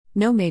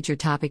No major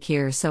topic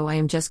here, so I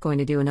am just going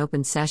to do an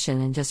open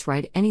session and just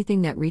write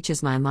anything that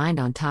reaches my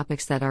mind on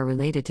topics that are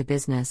related to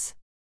business.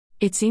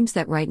 It seems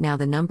that right now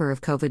the number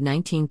of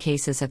COVID-19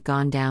 cases have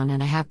gone down,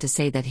 and I have to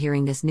say that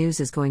hearing this news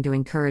is going to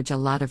encourage a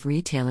lot of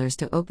retailers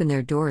to open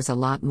their doors a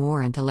lot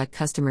more and to let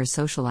customers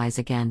socialize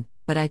again,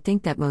 but I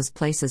think that most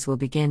places will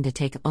begin to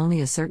take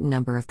only a certain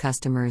number of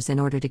customers in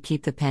order to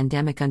keep the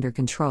pandemic under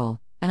control,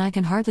 and I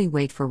can hardly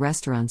wait for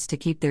restaurants to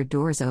keep their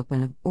doors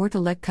open or to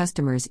let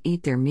customers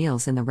eat their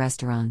meals in the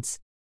restaurants.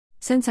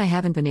 Since I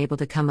haven't been able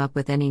to come up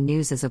with any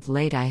news as of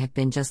late, I have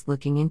been just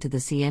looking into the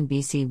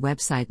CNBC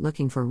website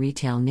looking for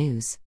retail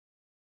news.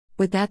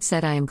 With that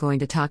said, I am going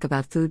to talk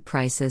about food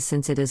prices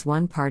since it is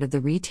one part of the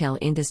retail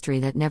industry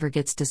that never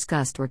gets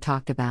discussed or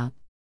talked about.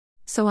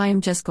 So I am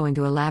just going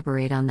to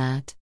elaborate on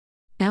that.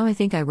 Now, I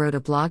think I wrote a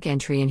blog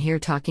entry in here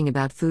talking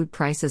about food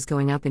prices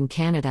going up in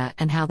Canada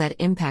and how that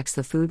impacts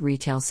the food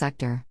retail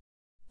sector.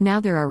 Now,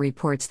 there are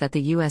reports that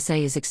the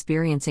USA is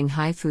experiencing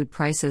high food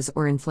prices,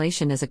 or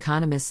inflation as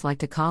economists like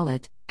to call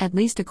it, at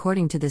least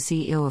according to the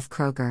CEO of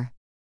Kroger.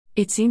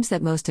 It seems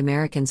that most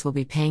Americans will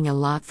be paying a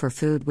lot for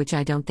food, which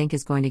I don't think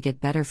is going to get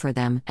better for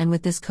them, and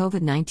with this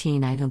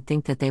COVID-19 I don't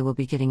think that they will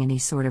be getting any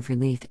sort of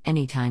relief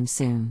anytime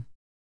soon.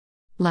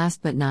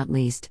 Last but not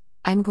least,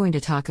 I'm going to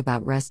talk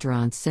about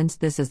restaurants since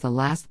this is the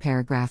last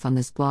paragraph on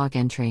this blog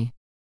entry.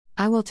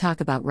 I will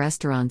talk about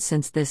restaurants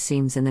since this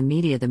seems in the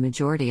media the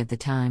majority of the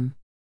time.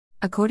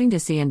 According to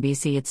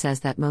CNBC, it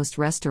says that most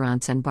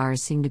restaurants and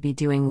bars seem to be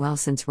doing well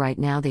since right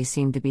now they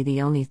seem to be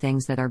the only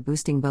things that are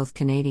boosting both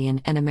Canadian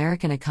and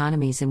American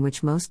economies, in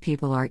which most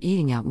people are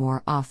eating out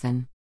more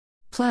often.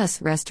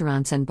 Plus,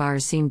 restaurants and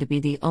bars seem to be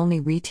the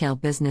only retail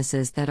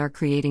businesses that are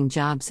creating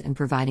jobs and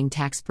providing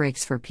tax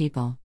breaks for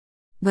people.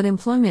 But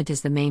employment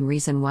is the main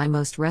reason why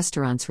most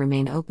restaurants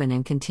remain open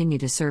and continue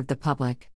to serve the public.